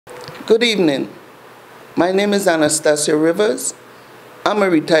Good evening. My name is Anastasia Rivers. I'm a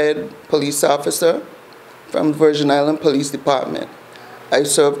retired police officer from Virgin Island Police Department. I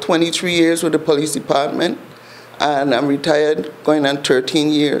served 23 years with the police department, and I'm retired going on 13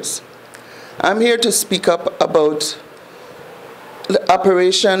 years. I'm here to speak up about the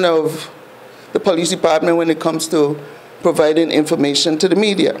operation of the police department when it comes to providing information to the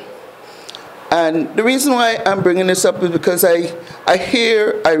media. And the reason why I'm bringing this up is because I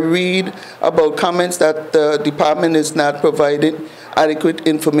read about comments that the department is not providing adequate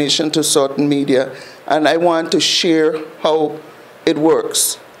information to certain media, and I want to share how it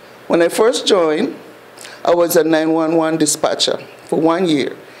works. When I first joined, I was a 911 dispatcher for 1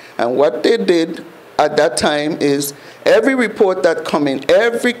 year, and what they did at that time is every report that comes in,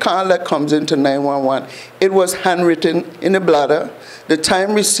 every call that comes into 911, it was handwritten in a blotter, the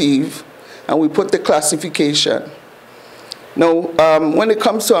time received, and we put the classification. Now, when it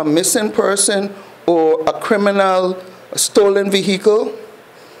comes to a missing person or a criminal, a stolen vehicle,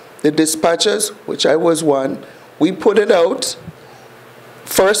 the dispatchers, which I was one, we put it out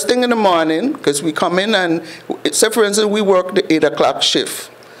first thing in the morning, because we come in and, say for instance, we work the 8 o'clock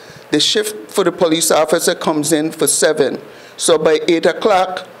shift. The shift for the police officer comes in for 7. So by 8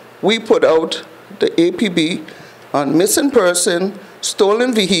 o'clock, we put out the APB on missing person,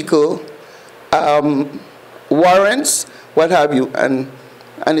 stolen vehicle, warrants, what have you, and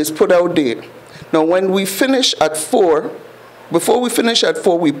it's put out there. Now, when we finish at 4, before we finish at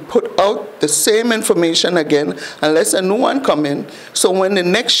 4, we put out the same information again, unless a new one come in. So when the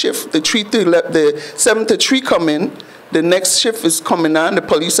next shift, the 7 to 3 come in, the next shift is coming on, the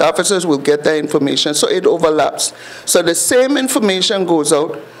police officers will get that information, so it overlaps. So the same information goes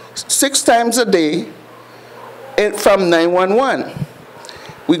out 6 times a day from 911.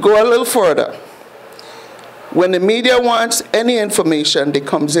 We go a little further. When the media wants any information, they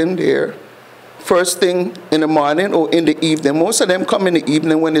comes in there first thing in the morning or in the evening. Most of them come in the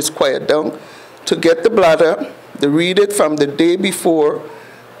evening when it's quiet down to get the blotter. They read it from the day before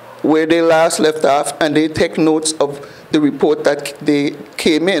where they last left off, and they take notes of the report that they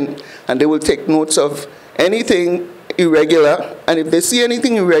came in, and they will take notes of anything irregular, and if they see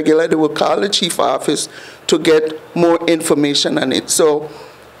anything irregular, they will call the chief office to get more information on it. So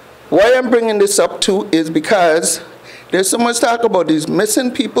why I'm bringing this up too is because there's so much talk about these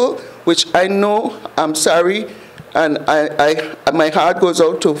missing people, which I know, I'm sorry, and my heart goes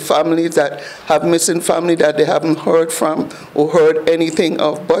out to families that have missing family that they haven't heard from or heard anything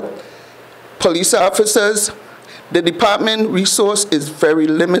of. But police officers, the department resource is very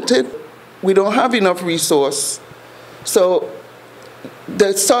limited. We don't have enough resource. So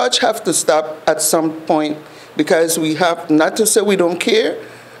the search have to stop at some point, because we have, not to say we don't care,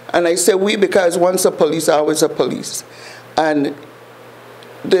 and I say we because once a police, always a police. And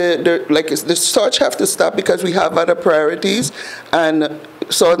the search have to stop because we have other priorities and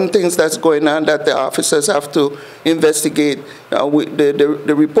certain things that's going on that the officers have to investigate.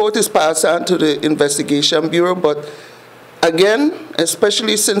 The report is passed on to the Investigation Bureau, but again,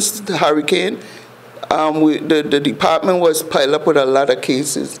 especially since the hurricane, the department was piled up with a lot of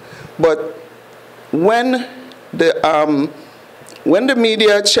cases. But when the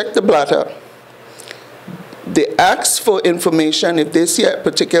media check the blotter, they ask for information. If they see a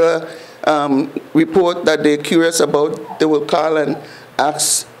particular report that they're curious about, they will call and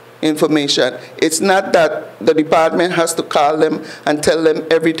ask information. It's not that the department has to call them and tell them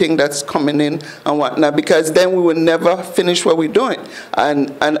everything that's coming in and whatnot, because then we will never finish what we're doing.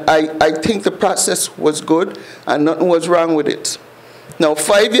 And I think the process was good and nothing was wrong with it. Now,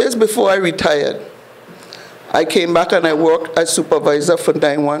 5 years before I retired, I came back and I worked as supervisor for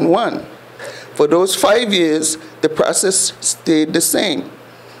 911. For those 5 years, the process stayed the same.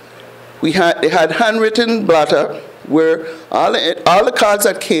 They had handwritten blotter where all the cards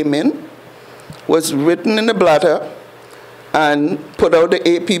that came in was written in the blotter and put out the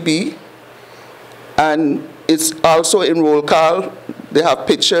APB, and it's also in roll call. They have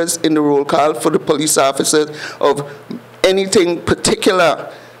pictures in the roll call for the police officers of anything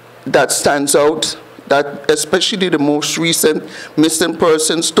particular that stands out, that especially the most recent missing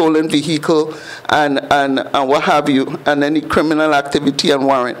person, stolen vehicle, and what have you, and any criminal activity and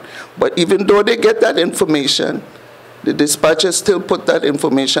warrant. But even though they get that information, the dispatchers still put that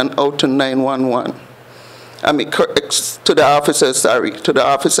information out to 911. I mean, to the officers, sorry, to the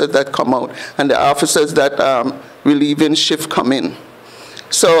officers that come out, and the officers that relieving shift come in.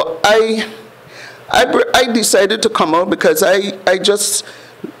 So I decided to come out because I just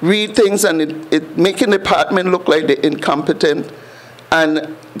read things and it making the department look like they're incompetent,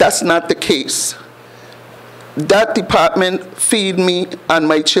 and that's not the case. that department feed me and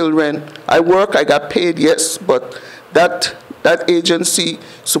my children. I work, I got paid, yes, but that agency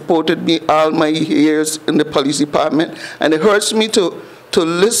supported me all my years in the police department, and it hurts me to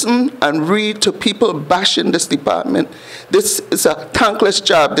listen and read to people bashing this department. This is a thankless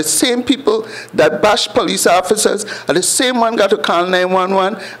job. The same people that bash police officers are the same one got to call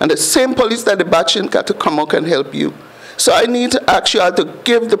 911, and the same police that they bashing got to come out and help you. So I need to ask you all to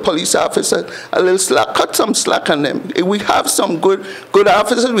give the police officers a little slack, cut some slack on them. We have some good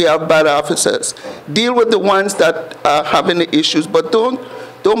officers, we have bad officers. Deal with the ones that are having the issues, but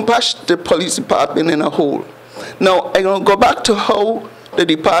don't bash the police department in a whole. Now, I'm going to go back to how the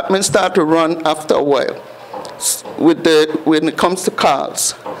department started to run after a while when it comes to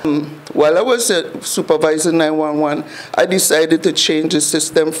calls. While I was supervising 911, I decided to change the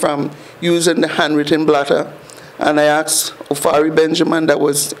system from using the handwritten blotter, and I asked Ofari Benjamin, that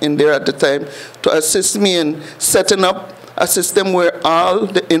was in there at the time, to assist me in setting up a system where all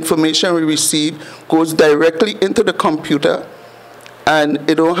the information we receive goes directly into the computer and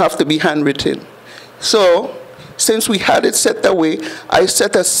it don't have to be handwritten. So, since we had it set that way, I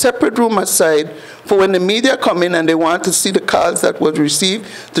set a separate room aside for when the media come in and they want to see the calls that was received,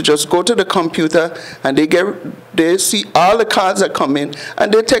 to just go to the computer and they see all the calls that come in,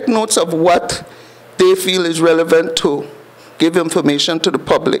 and they take notes of what they feel is relevant to give information to the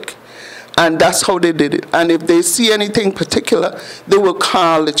public. And that's how they did it. And if they see anything particular, they will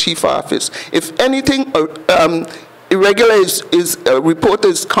call the chief office. If anything irregular report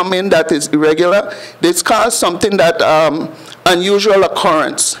is coming that is irregular, they call something that unusual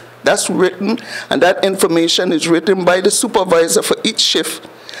occurrence. That's written, and that information is written by the supervisor for each shift,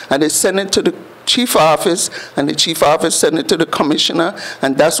 and they send it to the chief office, and the chief office send it to the commissioner,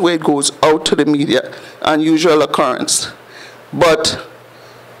 and that's where it goes out to the media, unusual occurrence. But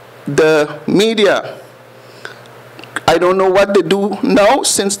the media, I don't know what they do now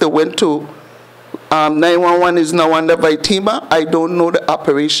since they went to 911 is now under VIPD. I don't know the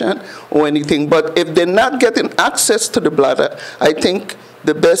operation or anything, but if they're not getting access to the blotter, I think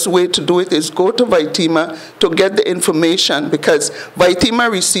the best way to do it is go to VIPD to get the information, because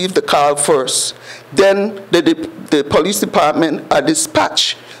VIPD receives the call first. Then the police department are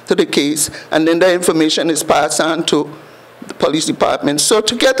dispatched to the case, and then the information is passed on to the police department. So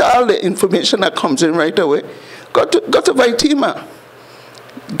to get all the information that comes in right away, go to VIPD.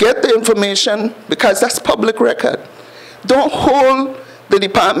 Get the information, because that's public record. Don't hold the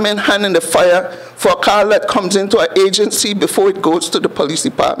department hand in the fire for a call that comes into an agency before it goes to the police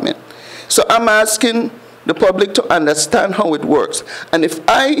department. So I'm asking the public to understand how it works. And if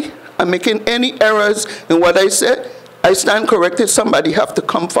I am making any errors in what I said, I stand corrected. Somebody have to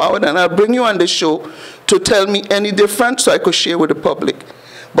come forward, and I'll bring you on the show to tell me any different so I could share with the public.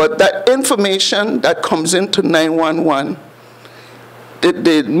 But that information that comes into 911,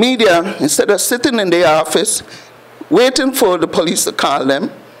 the media, instead of sitting in their office, waiting for the police to call them,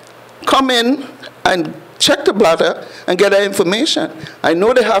 come in and check the blotter and get that information. I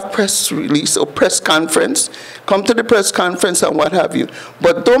know they have press release or press conference. Come to the press conference and what have you.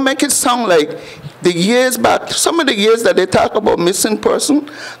 But don't make it sound like the years back, some of the years that they talk about missing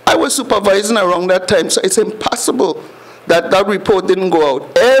person, I was supervising around that time, so it's impossible that that report didn't go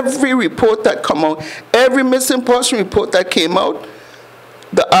out. Every report that come out, every missing person report that came out,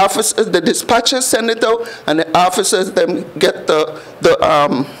 the officers, the dispatchers send it out, and the officers then get the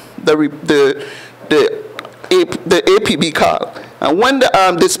APB call. And when the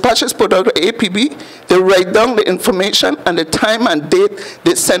dispatchers put out the APB, they write down the information and the time and date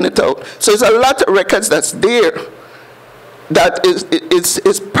they send it out. So there's a lot of records that's there that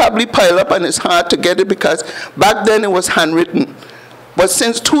is probably piled up, and it's hard to get it because back then it was handwritten. But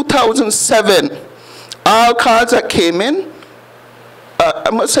since 2007, all calls that came in,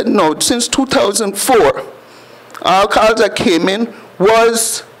 I must say no, since 2004, all calls that came in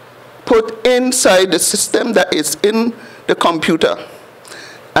was put inside the system that is in the computer.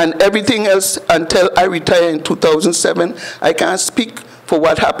 And everything else until I retired in 2007, I can't speak for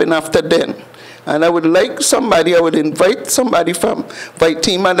what happened after then. And I would like somebody, I would invite somebody from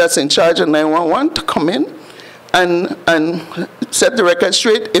VIPD that's in charge of 911 to come in and set the record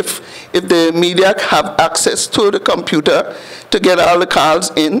straight if the media have access to the computer to get all the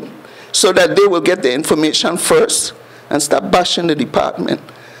calls in, so that they will get the information first and start bashing the department.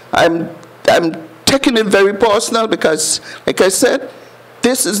 I'm taking it very personal because, like I said,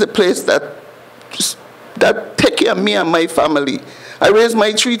 this is the place that take care of me and my family. I raised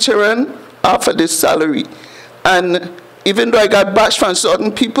my 3 children off of this salary. And even though I got bashed from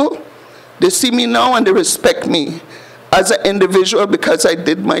certain people, they see me now and they respect me. as an individual because I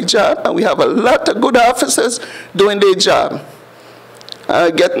did my job, and we have a lot of good officers doing their job.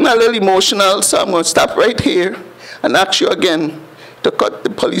 Getting a little emotional, so I'm going to stop right here and ask you again to cut the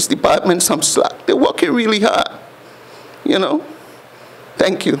police department some slack. They're working really hard, you know.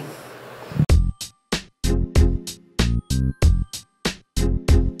 Thank you.